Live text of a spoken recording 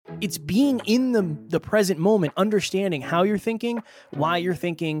It's being in the present moment, understanding how you're thinking, why you're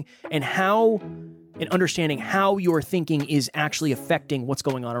thinking, and understanding how your thinking is actually affecting what's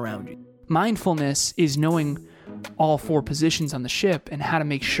going on around you. Mindfulness is knowing all four positions on the ship and how to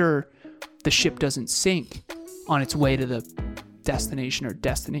make sure the ship doesn't sink on its way to the destination or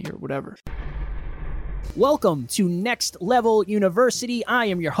destiny or whatever. Welcome to Next Level University. I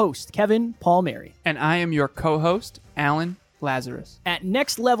am your host, Kevin Palmieri. And I am your co-host, Alan Lazarus. At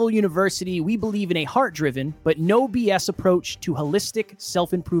Next Level University, we believe in a heart-driven but no BS approach to holistic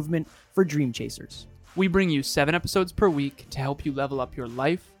self-improvement for dream chasers. We bring you 7 episodes per week to help you level up your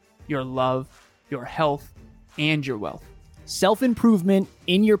life, your love, your health, and your wealth. Self-improvement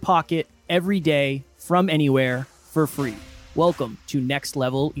in your pocket every day from anywhere for free. Welcome to Next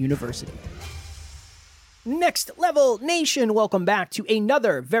Level University. Next Level Nation, welcome back to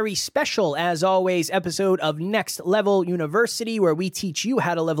another very special, as always, episode of Next Level University, where we teach you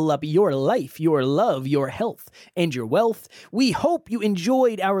how to level up your life, your love, your health, and your wealth. We hope you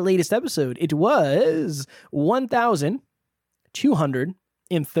enjoyed our latest episode. It was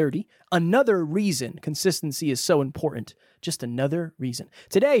 1,230. Another reason consistency is so important. Just another reason.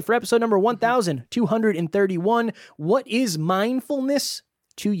 Today, for episode number 1,231, what is mindfulness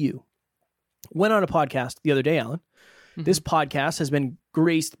to you? Went on a podcast the other day, Alan. Mm-hmm. This podcast has been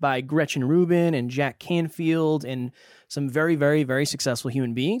graced by Gretchen Rubin and Jack Canfield and some very, very, very successful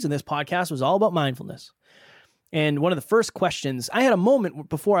human beings. And this podcast was all about mindfulness. And one of the first questions, I had a moment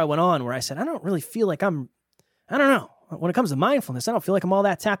before I went on where I said, I don't really feel like I don't know. When it comes to mindfulness, I don't feel like I'm all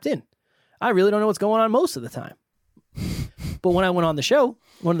that tapped in. I really don't know what's going on most of the time. But when I went on the show,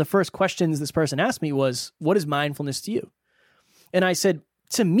 one of the first questions this person asked me was, what is mindfulness to you? And I said,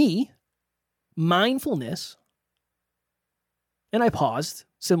 to me, mindfulness, and I paused,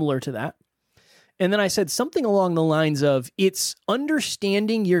 similar to that. And then I said something along the lines of, it's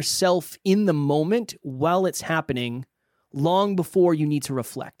understanding yourself in the moment while it's happening, long before you need to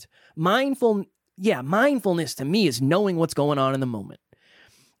reflect. Mindfulness to me is knowing what's going on in the moment.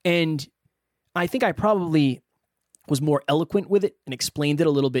 And I think I probably was more eloquent with it and explained it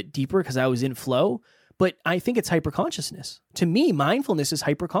a little bit deeper because I was in flow, but I think it's hyperconsciousness. To me, mindfulness is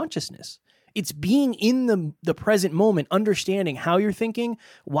hyperconsciousness. It's being in the present moment, understanding how you're thinking,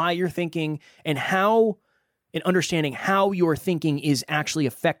 why you're thinking, and understanding how your thinking is actually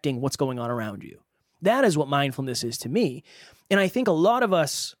affecting what's going on around you. That is what mindfulness is to me. And I think a lot of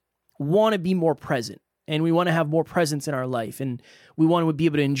us want to be more present, and we want to have more presence in our life, and we want to be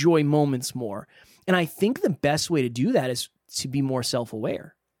able to enjoy moments more. And I think the best way to do that is to be more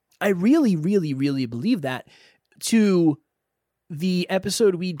self-aware. I really, really, really believe that. To the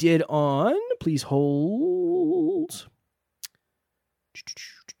episode we did on, please hold,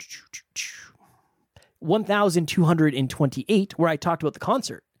 1,228, where I talked about the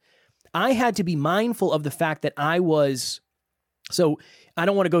concert. I had to be mindful of the fact that so I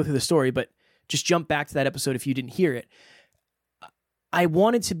don't want to go through the story, but just jump back to that episode if you didn't hear it. I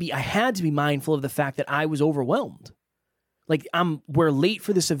had to be mindful of the fact that I was overwhelmed. Like, we're late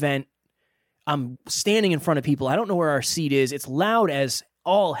for this event. I'm standing in front of people. I don't know where our seat is. It's loud as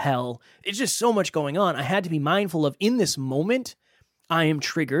all hell. It's just so much going on. I had to be mindful of, in this moment, I am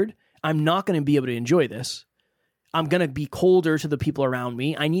triggered. I'm not going to be able to enjoy this. I'm going to be colder to the people around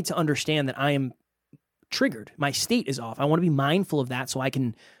me. I need to understand that I am triggered. My state is off. I want to be mindful of that so I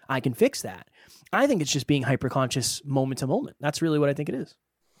can fix that. I think it's just being hyperconscious moment to moment. That's really what I think it is.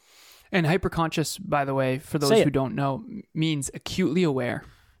 And hyperconscious, by the way, for those who don't know, means acutely aware.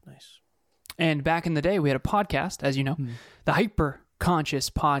 Nice. And back in the day, we had a podcast, as you know, the Hyperconscious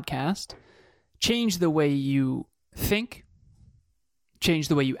podcast. Change the way you think, change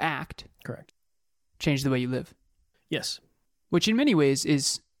the way you act. Correct. Change the way you live. Yes. Which in many ways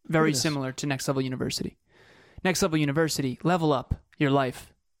is very similar to Next Level University. Next Level University, level up your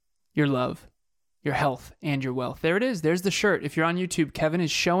life, your love, your health, and your wealth. There it is. There's the shirt. If you're on YouTube, Kevin is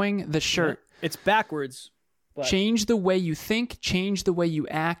showing the shirt. Yeah, it's backwards. But change the way you think, change the way you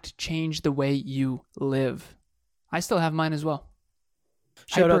act, change the way you live. I still have mine as well.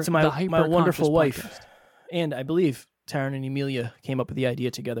 Shout out to my wonderful wife. And I believe Taryn and Emilia came up with the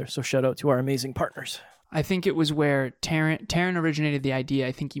idea together. So shout out to our amazing partners. I think it was where Taryn originated the idea.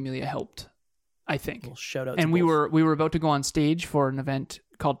 I think Emilia helped. I think. Well, shout out. And we were about to go on stage for an event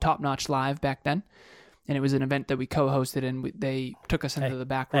called Top Notch Live back then, and it was an event that we co-hosted, and they took us into the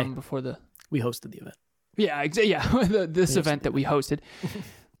back room before we hosted the event. Yeah, this event that we hosted,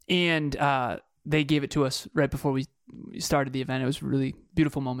 and they gave it to us right before we started the event. It was a really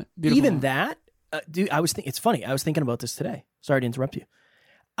beautiful moment. That, dude, it's funny. I was thinking about this today. Sorry to interrupt you.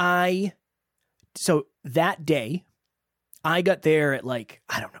 So that day, I got there at like,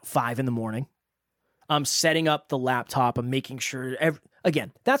 I don't know, 5 a.m. I'm setting up the laptop. I'm making sure,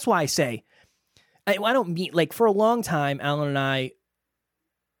 again, that's why I say, I don't mean, like, for a long time, Alan and I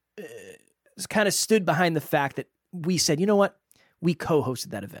kind of stood behind the fact that we said, you know what? We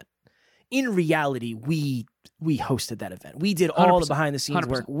co-hosted that event. In reality, we hosted that event. We did all the behind the scenes 100%.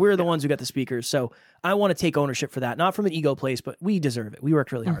 work. We're the ones who got the speakers. So I want to take ownership for that. Not from an ego place, but we deserve it. We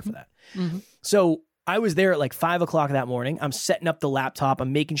worked really hard for that. So I was there at like 5 o'clock that morning. I'm setting up the laptop.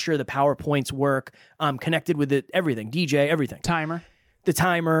 I'm making sure the PowerPoints work. I'm connected with it, everything, DJ, everything. The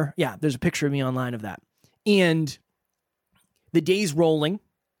timer. Yeah, there's a picture of me online of that. And the day's rolling.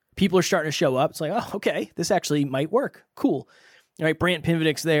 People are starting to show up. It's like, oh, okay, this actually might work. Cool. All right, Brant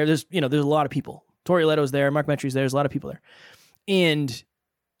Pinvidic's there. There's a lot of people. Tori Leto's there. Mark Metry's there. There's a lot of people there. And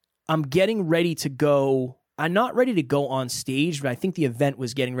I'm getting ready to go. I'm not ready to go on stage, but I think the event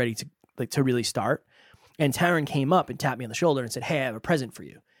was getting ready to really start. And Taryn came up and tapped me on the shoulder and said, hey, I have a present for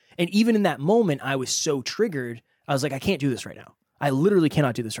you. And even in that moment, I was so triggered. I was like, I can't do this right now. I literally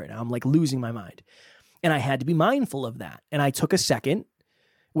cannot do this right now. I'm like losing my mind. And I had to be mindful of that. And I took a second,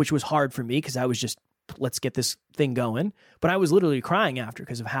 which was hard for me because I was just, let's get this thing going. But I was literally crying after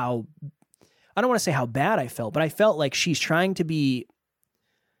because of how, I don't want to say how bad I felt, but I felt like she's trying to be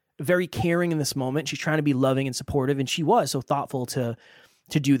very caring in this moment. She's trying to be loving and supportive. And she was so thoughtful to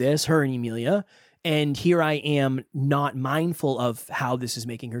do this, her and Emilia. And here I am not mindful of how this is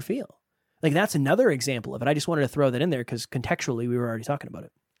making her feel. Like that's another example of it. I just wanted to throw that in there because contextually we were already talking about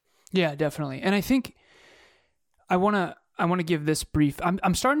it. Yeah, definitely. And I think I want to give this brief.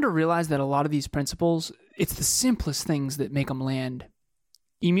 I'm starting to realize that a lot of these principles, it's the simplest things that make them land.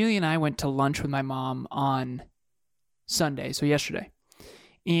 Emilia and I went to lunch with my mom on Sunday, so yesterday.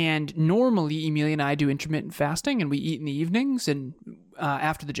 And normally Emilia and I do intermittent fasting and we eat in the evenings and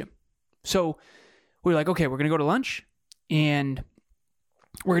after the gym. So we're like, okay, we're going to go to lunch and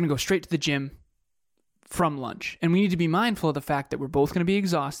we're going to go straight to the gym from lunch. And we need to be mindful of the fact that we're both going to be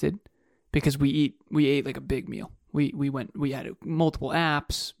exhausted because we ate like a big meal. We had multiple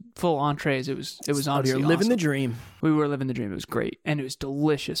apps, full entrees. It was honestly You're living awesome. the dream. We were living the dream. It was great. And it was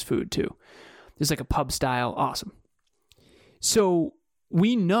delicious food too. It was like a pub style. Awesome. So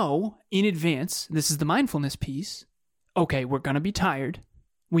we know in advance, this is the mindfulness piece. Okay, we're going to be tired.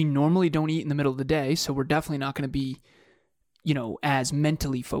 We normally don't eat in the middle of the day. So we're definitely not going to be, as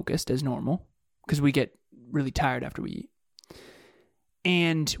mentally focused as normal because we get really tired after we eat.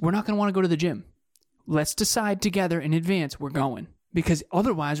 And we're not going to want to go to the gym. Let's decide together in advance we're going because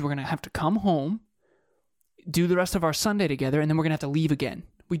otherwise we're going to have to come home, do the rest of our Sunday together, and then we're going to have to leave again.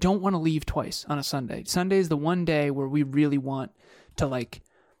 We don't want to leave twice on a Sunday. Sunday is the one day where we really want to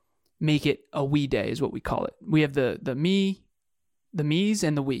make it a we day is what we call it. We have the me's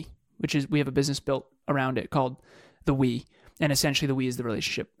and the we, which is we have a business built around it called the we. And essentially the we is the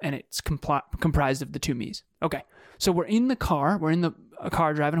relationship and it's comprised of the two me's. Okay. So we're in the car. We're in a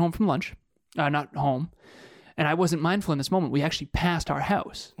car driving home from lunch. Not home. And I wasn't mindful in this moment. We actually passed our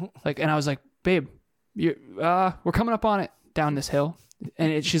house. And I was like, babe, we're coming up on it down this hill.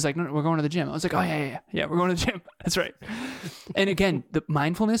 And she's like, no, we're going to the gym. I was like, oh yeah, we're going to the gym. That's right. And again, the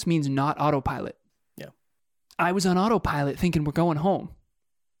mindfulness means not autopilot. Yeah. I was on autopilot thinking we're going home.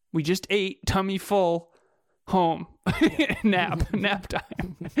 We just ate, tummy full, home, nap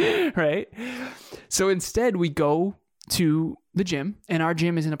time, right? So instead we go to the gym and our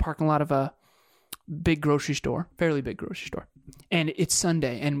gym is in a parking lot of a big grocery store, fairly big grocery store. And it's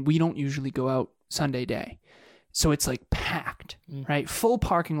Sunday and we don't usually go out Sunday day. So it's like packed, right? Full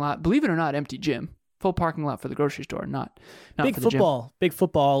parking lot, believe it or not, empty gym, full parking lot for the grocery store, not big for the football, gym. Big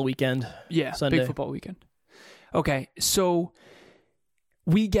football weekend. Yeah. Sunday. Big football weekend. Okay. So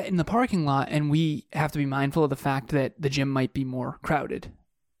we get in the parking lot and we have to be mindful of the fact that the gym might be more crowded.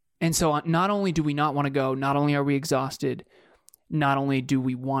 And so not only do we not want to go, not only are we exhausted, not only do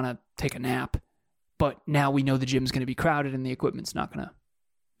we want to take a nap, but now we know the gym's going to be crowded and the equipment's not going to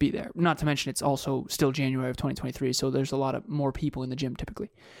be there. Not to mention it's also still January of 2023, so there's a lot of more people in the gym typically.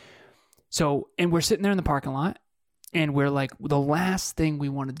 So, and we're sitting there in the parking lot and we're like, the last thing we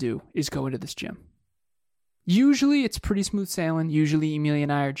want to do is go into this gym. Usually it's pretty smooth sailing. Usually Emilia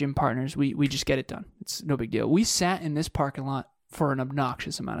and I are gym partners. We just get it done. It's no big deal. We sat in this parking lot for an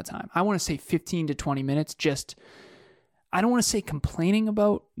obnoxious amount of time. I want to say 15 to 20 minutes. I don't want to say complaining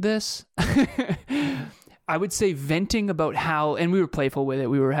about this. I would say venting about how, and we were playful with it.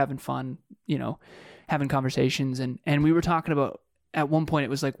 We were having fun, having conversations. And we were talking about, at one point it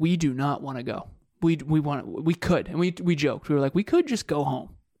was like, we do not want to go. We could. And we joked. We were like, we could just go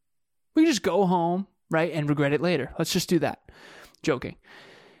home. We could just go home. Right? And regret it later. Let's just do that. Joking.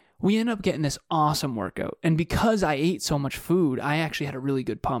 we ended up getting this awesome workout. And because I ate so much food, I actually had a really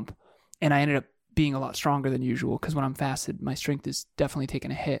good pump. And I ended up being a lot stronger than usual because when I'm fasted, my strength is definitely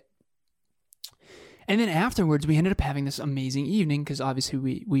taking a hit. And then afterwards, we ended up having this amazing evening because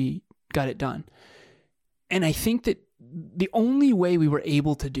obviously we got it done. And I think that the only way we were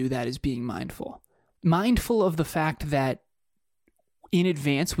able to do that is being mindful. Mindful of the fact that in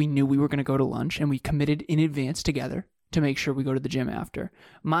advance, we knew we were going to go to lunch and we committed in advance together to make sure we go to the gym after.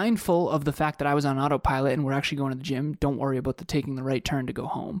 Mindful of the fact that I was on autopilot and we're actually going to the gym. Don't worry about taking the right turn to go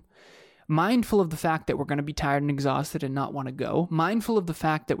home. Mindful of the fact that we're going to be tired and exhausted and not want to go. Mindful of the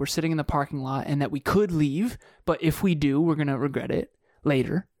fact that we're sitting in the parking lot and that we could leave, but if we do, we're going to regret it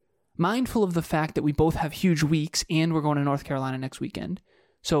later. Mindful of the fact that we both have huge weeks and we're going to North Carolina next weekend.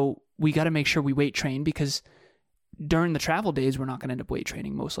 So we got to make sure we weight train because during the travel days, we're not going to end up weight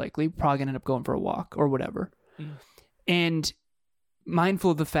training most likely. We're probably going to end up going for a walk or whatever. Mm. And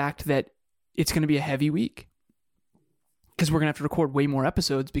mindful of the fact that it's going to be a heavy week because we're going to have to record way more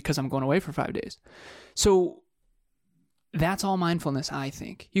episodes because I'm going away for 5 days. So that's all mindfulness, I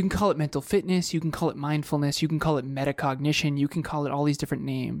think. You can call it mental fitness. You can call it mindfulness. You can call it metacognition. You can call it all these different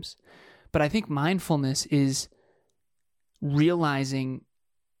names. But I think mindfulness is realizing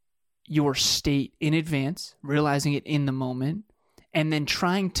your state in advance, realizing it in the moment, and then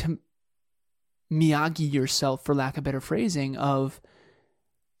trying to Miyagi yourself, for lack of better phrasing, of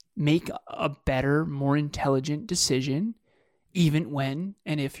make a better, more intelligent decision even when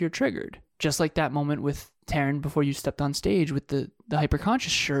and if you're triggered. Just like that moment with Taryn before you stepped on stage with the hyperconscious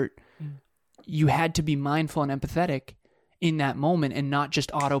shirt, you had to be mindful and empathetic in that moment and not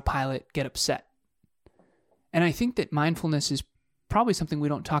just autopilot, get upset. And I think that mindfulness is probably something we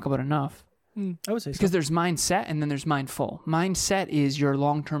don't talk about enough. I would say so. Because there's mindset and then there's mindful. Mindset is your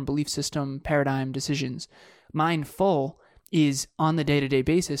long-term belief system, paradigm, decisions. Mindful is on the day-to-day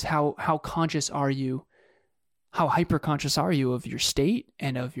basis. How conscious are you? How hyper-conscious are you of your state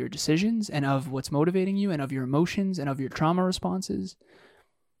and of your decisions and of what's motivating you and of your emotions and of your trauma responses?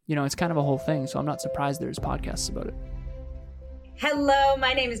 You know, it's kind of a whole thing. So I'm not surprised there's podcasts about it. Hello,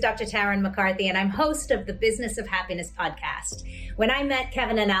 my name is Dr. Taryn McCarthy, and I'm host of the Business of Happiness podcast. When I met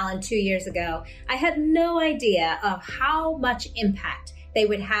Kevin and Alan 2 years ago, I had no idea of how much impact they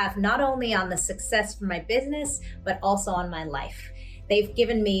would have not only on the success for my business, but also on my life. They've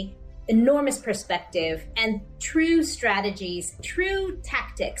given me enormous perspective and true strategies, true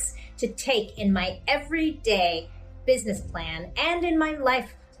tactics to take in my everyday business plan and in my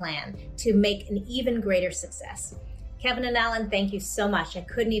life plan to make an even greater success. Kevin and Alan, thank you so much. I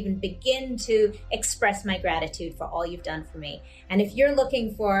couldn't even begin to express my gratitude for all you've done for me. And if you're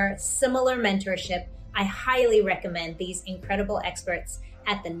looking for similar mentorship, I highly recommend these incredible experts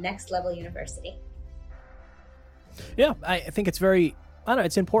at the Next Level University. Yeah, I think it's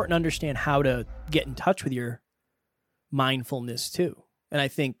it's important to understand how to get in touch with your mindfulness too. And I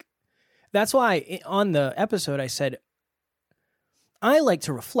think that's why on the episode I said, I like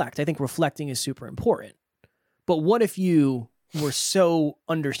to reflect. I think reflecting is super important. But what if you were so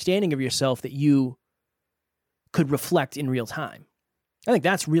understanding of yourself that you could reflect in real time? I think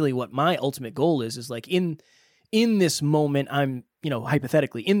that's really what my ultimate goal is like in this moment, I'm,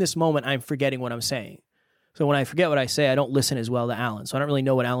 hypothetically, in this moment, I'm forgetting what I'm saying. So when I forget what I say, I don't listen as well to Alan. So I don't really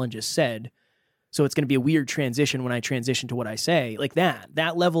know what Alan just said. So it's going to be a weird transition when I transition to what I say. Like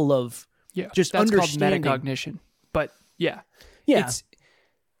that level of just that's understanding. Called metacognition. But yeah.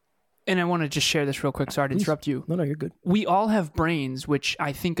 And I want to just share this real quick. Sorry to interrupt you. No, you're good. We all have brains, which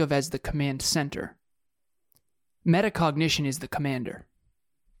I think of as the command center. Metacognition is the commander.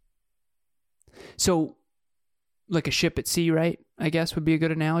 So, like a ship at sea, right? I guess would be a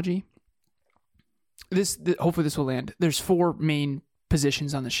good analogy. Hopefully this will land. There's 4 main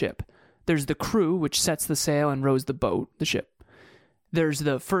positions on the ship. There's the crew, which sets the sail and rows the boat, the ship. There's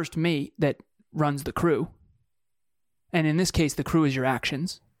the first mate that runs the crew. And in this case, the crew is your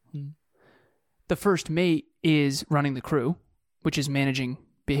actions. The first mate is running the crew, which is managing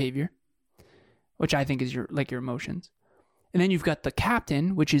behavior, which I think is your emotions. And then you've got the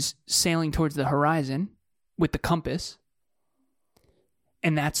captain, which is sailing towards the horizon with the compass.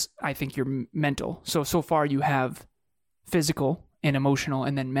 And that's, I think, your mental. So far you have physical and emotional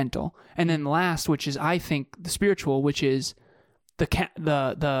and then mental. And then last, which is, I think, the spiritual, which is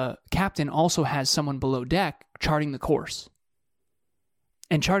the captain also has someone below deck charting the course.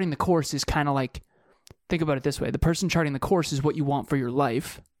 And charting the course is kind of like, think about it this way. The person charting the course is what you want for your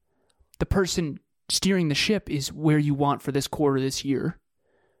life. The person steering the ship is where you want for this quarter, this year.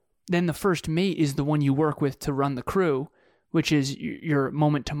 Then the first mate is the one you work with to run the crew, which is your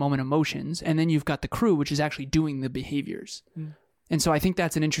moment-to-moment emotions. And then you've got the crew, which is actually doing the behaviors. And so I think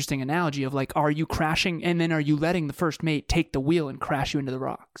that's an interesting analogy of like, are you crashing and then are you letting the first mate take the wheel and crash you into the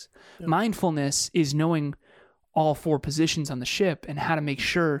rocks? Yep. Mindfulness is knowing all 4 positions on the ship and how to make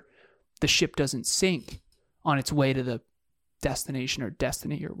sure the ship doesn't sink on its way to the destination or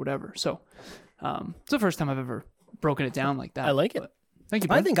destiny or whatever. So it's the first time I've ever broken it down like that. I like it. Thank you,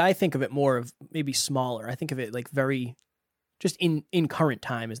 Ben. I think of it more of maybe smaller. I think of it like very just in current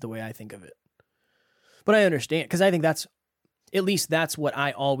time is the way I think of it. But I understand because I think that's what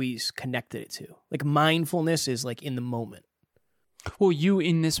I always connected it to. Like mindfulness is like in the moment. Well, you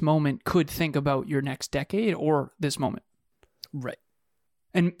in this moment could think about your next decade or this moment. Right.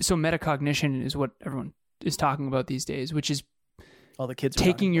 And so metacognition is what everyone is talking about these days, which is all the kids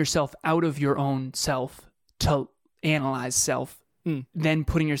taking yourself out of your own self to analyze self, then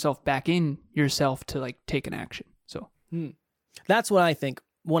putting yourself back in yourself to like take an action. So that's what I think.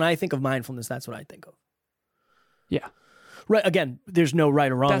 When I think of mindfulness, that's what I think of. Yeah. Right. Again, there's no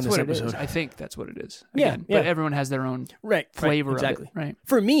right or wrong that's in this what episode. It is. I think that's what it is. Again, But everyone has their own flavor exactly. of it. Right.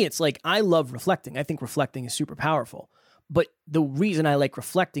 For me, it's like I love reflecting. I think reflecting is super powerful. But the reason I like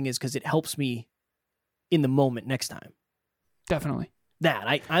reflecting is because it helps me in the moment next time. Definitely.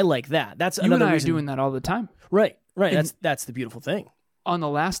 I like that. That's you another and I reason. are doing that all the time. Right. And that's the beautiful thing. On the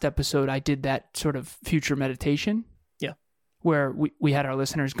last episode, I did that sort of future meditation. Yeah. Where we had our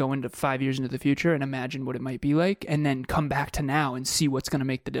listeners go into 5 years into the future and imagine what it might be like, and then come back to now and see what's going to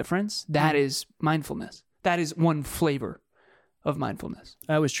make the difference. That is mindfulness. That is one flavor of mindfulness.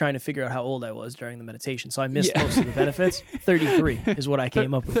 I was trying to figure out how old I was during the meditation, so I missed most of the benefits. 33 is what I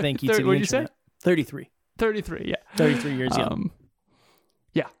came up with. Thank you to the what did internet. you say? 33. 33, yeah. 33 years young.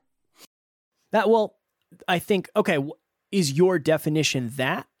 Yeah. I think, okay, is your definition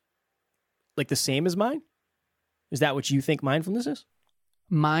that like the same as mine? Is that what you think mindfulness is?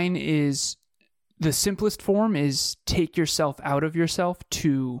 Mine is, the simplest form is take yourself out of yourself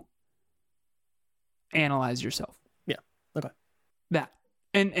to analyze yourself. Yeah. Okay. That.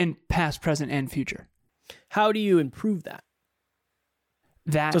 And past, present, and future. How do you improve that?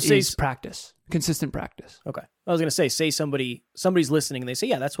 That is practice. Consistent practice. Okay. I was going to say somebody's listening and they say,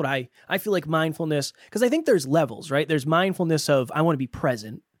 yeah, that's what I feel like mindfulness, because I think there's levels, right? There's mindfulness of I want to be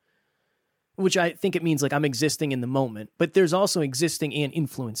present, which I think it means like I'm existing in the moment, but there's also existing and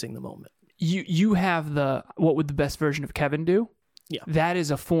influencing the moment. You have what would the best version of Kevin do? Yeah. That is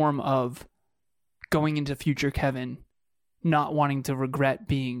a form of going into future Kevin, not wanting to regret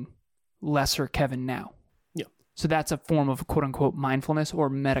being lesser Kevin now. Yeah. So that's a form of quote unquote mindfulness or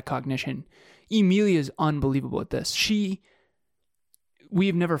metacognition. Emilia is unbelievable at this.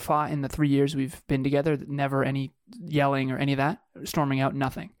 We've never fought in the 3 years we've been together, never any yelling or any of that, storming out,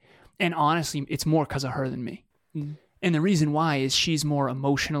 nothing. And honestly, it's more because of her than me. Mm. And the reason why is she's more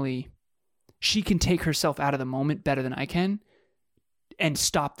emotionally, she can take herself out of the moment better than I can and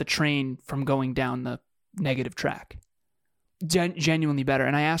stop the train from going down the negative track. Genuinely better.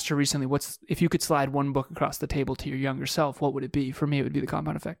 And I asked her recently, if you could slide one book across the table to your younger self, what would it be? For me, it would be The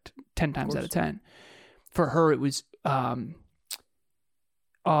Compound Effect 10 times out of 10. For her, it was,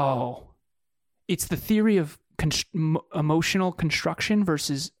 it's the theory of emotional construction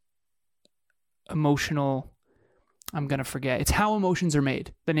versus emotional, I'm going to forget. It's How Emotions Are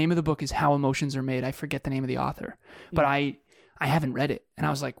Made. The name of the book is How Emotions Are Made. I forget the name of the author, but I haven't read it. And I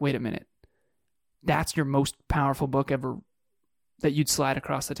was like, wait a minute. That's your most powerful book ever that you'd slide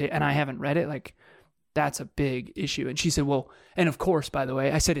across the table, and I haven't read it. Like, that's a big issue. And she said, well, and of course, by the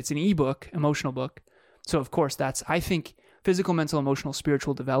way, I said it's an ebook, emotional book. So of course I think physical, mental, emotional,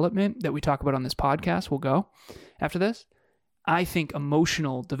 spiritual development that we talk about on this podcast will go after this. I think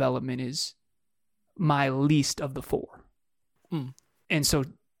emotional development is my least of the 4. Mm. And so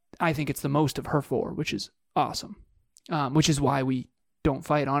I think it's the most of her 4, which is awesome. Which is why we don't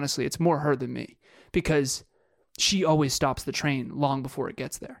fight. Honestly, it's more her than me, because she always stops the train long before it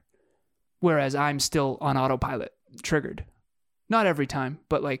gets there. Whereas I'm still on autopilot, triggered. Not every time,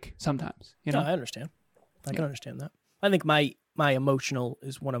 but like sometimes, you know? No, I understand. I can understand that. I think my emotional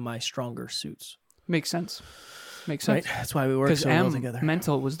is one of my stronger suits. Makes sense. Right? That's why we work so well together.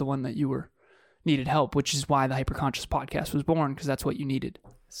 Mental was the one that you needed help, which is why the Hyperconscious podcast was born, because that's what you needed.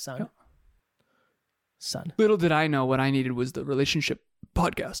 Son. Little did I know what I needed was the relationship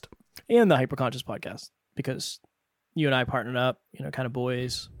podcast. And the Hyperconscious podcast, because you and I partnered up, kind of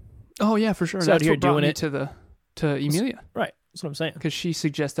boys. Oh yeah, for sure. So that's here what brought doing me it to Emilia. Right. That's what I'm saying. Because she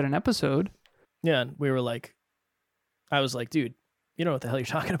suggested an episode. Yeah, and we were like, I was like, dude, you know what the hell you're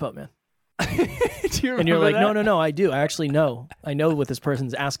talking about, man. Do you remember and you're like, that? no, I do. I actually know. I know what this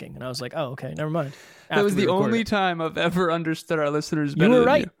person's asking. And I was like, oh, okay, never mind. That was the only time I've ever understood our listeners better than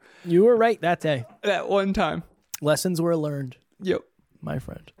right. You were right that day. That one time. Lessons were learned. Yep. my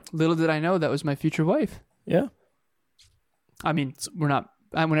friend. Little did I know that was my future wife. Yeah. I mean, we're not.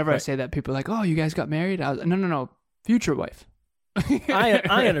 Whenever I say that, people are like, "Oh, you guys got married?" No, future wife.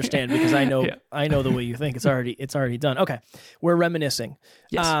 I understand because I know the way you think. It's already done. Okay, we're reminiscing.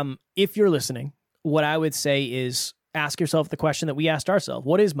 Yes. If you're listening, what I would say is ask yourself the question that we asked ourselves: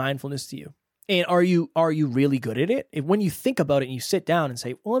 what is mindfulness to you? And are you really good at it? When you think about it and you sit down and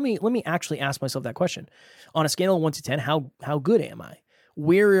say, well, let me actually ask myself that question. On a scale of 1 to 10, how good am I?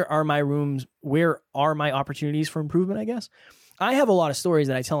 Where are my rooms? Where are my opportunities for improvement, I guess? I have a lot of stories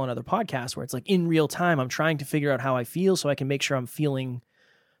that I tell on other podcasts where it's like in real time, I'm trying to figure out how I feel so I can make sure I'm feeling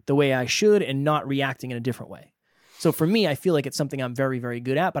the way I should and not reacting in a different way. So for me, I feel like it's something I'm very, very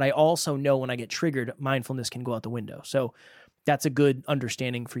good at, but I also know when I get triggered, mindfulness can go out the window. So that's a good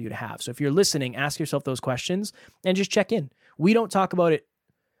understanding for you to have. So if you're listening, ask yourself those questions and just check in. We don't talk about it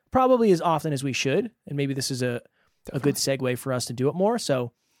probably as often as we should, and maybe this is a good segue for us to do it more.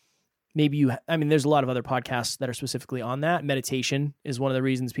 So maybe there's a lot of other podcasts that are specifically on that. Meditation is one of the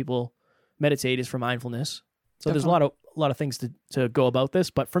reasons people meditate is for mindfulness. So There's a lot of things to go about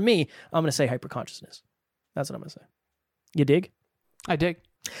this. But for me, I'm going to say hyperconsciousness. That's what I'm going to say. You dig? I dig.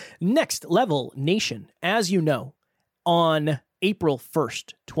 Next Level Nation. As you know, on April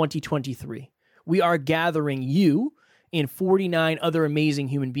 1st, 2023, we are gathering you and 49 other amazing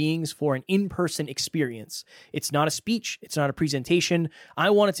human beings for an in-person experience. It's not a speech. It's not a presentation. I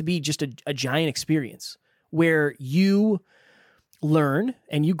want it to be just a giant experience where you learn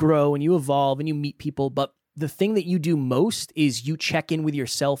and you grow and you evolve and you meet people. But the thing that you do most is you check in with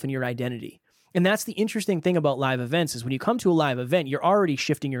yourself and your identity. And that's the interesting thing about live events is when you come to a live event, you're already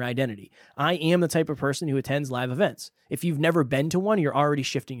shifting your identity. I am the type of person who attends live events. If you've never been to one, you're already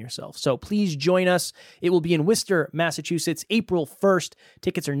shifting yourself. So please join us. It will be in Worcester, Massachusetts, April 1st.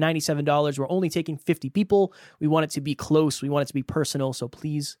 Tickets are $97. We're only taking 50 people. We want it to be close. We want it to be personal. So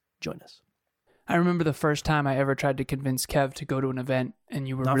please join us. I remember the first time I ever tried to convince Kev to go to an event and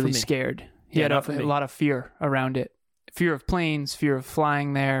you were really scared. He had a lot of fear around it. Fear of planes, fear of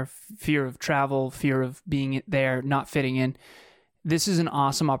flying there, fear of travel, fear of being there, not fitting in. This is an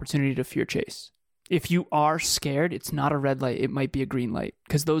awesome opportunity to fear chase. If you are scared, it's not a red light. It might be a green light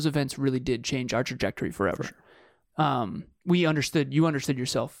because those events really did change our trajectory forever. For sure. You understood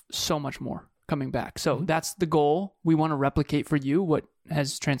yourself so much more coming back. So that's the goal. We want to replicate for you what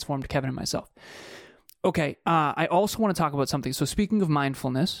has transformed Kevin and myself. Okay. I also want to talk about something. So speaking of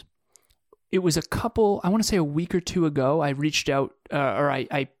mindfulness, it was I want to say a week or two ago, I reached out or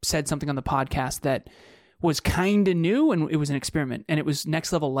I said something on the podcast that was kind of new and it was an experiment and it was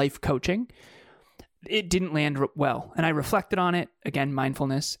Next Level Life Coaching. It didn't land well. And I reflected on it, again,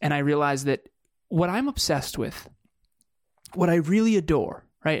 mindfulness, and I realized that what I'm obsessed with, what I really adore,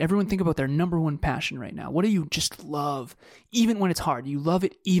 right? Everyone think about their number one passion right now. What do you just love, even when it's hard? You love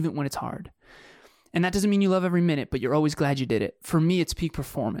it even when it's hard. And that doesn't mean you love every minute, but you're always glad you did it. For me, it's peak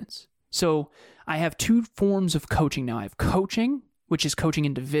performance. So I have two forms of coaching now. I have coaching, which is coaching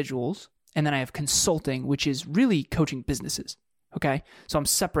individuals, and then I have consulting, which is really coaching businesses. Okay? So I'm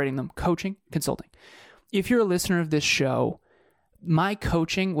separating them, coaching, consulting. If you're a listener of this show, my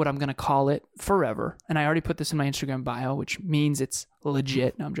coaching, what I'm going to call it forever, and I already put this in my Instagram bio, which means it's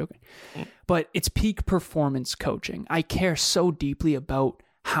legit. No, I'm joking. But it's peak performance coaching. I care so deeply about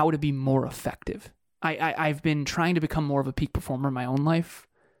how to be more effective. I've been trying to become more of a peak performer in my own life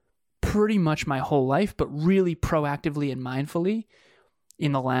pretty much my whole life, but really proactively and mindfully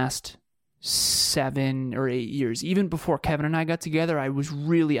in the last 7 or 8 years. Even before Kevin and I got together, I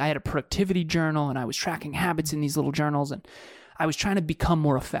had a productivity journal and I was tracking habits in these little journals and I was trying to become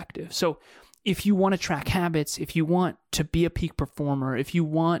more effective. So if you want to track habits, if you want to be a peak performer, if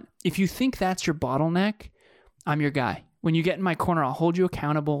you think that's your bottleneck, I'm your guy. When you get in my corner, I'll hold you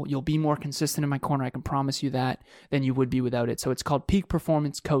accountable. You'll be more consistent in my corner. I can promise you that than you would be without it. So it's called peak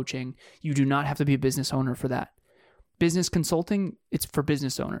performance coaching. You do not have to be a business owner for that. Business consulting, it's for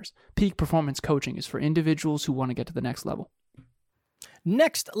business owners. Peak performance coaching is for individuals who want to get to the next level.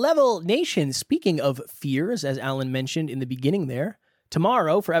 Next Level Nation. Speaking of fears, as Alan mentioned in the beginning there,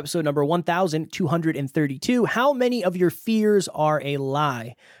 tomorrow for episode number 1232, how many of your fears are a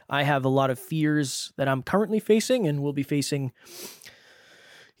lie? I have a lot of fears that I'm currently facing and will be facing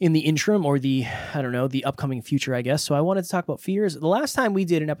in the interim or the upcoming future, I guess. So I wanted to talk about fears. The last time we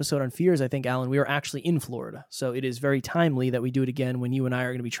did an episode on fears, I think, Alan, we were actually in Florida. So it is very timely that we do it again when you and I are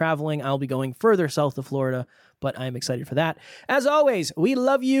going to be traveling. I'll be going further south to Florida, but I'm excited for that. As always, we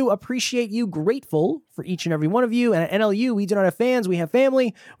love you, appreciate you, grateful for each and every one of you. And at NLU, we do not have fans, we have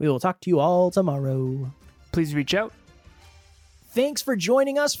family. We will talk to you all tomorrow. Please reach out. Thanks for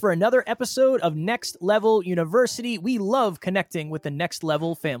joining us for another episode of Next Level University. We love connecting with the Next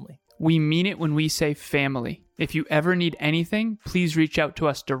Level family. We mean it when we say family. If you ever need anything, please reach out to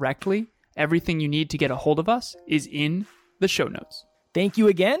us directly. Everything you need to get a hold of us is in the show notes. Thank you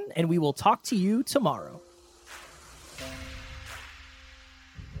again, and we will talk to you tomorrow.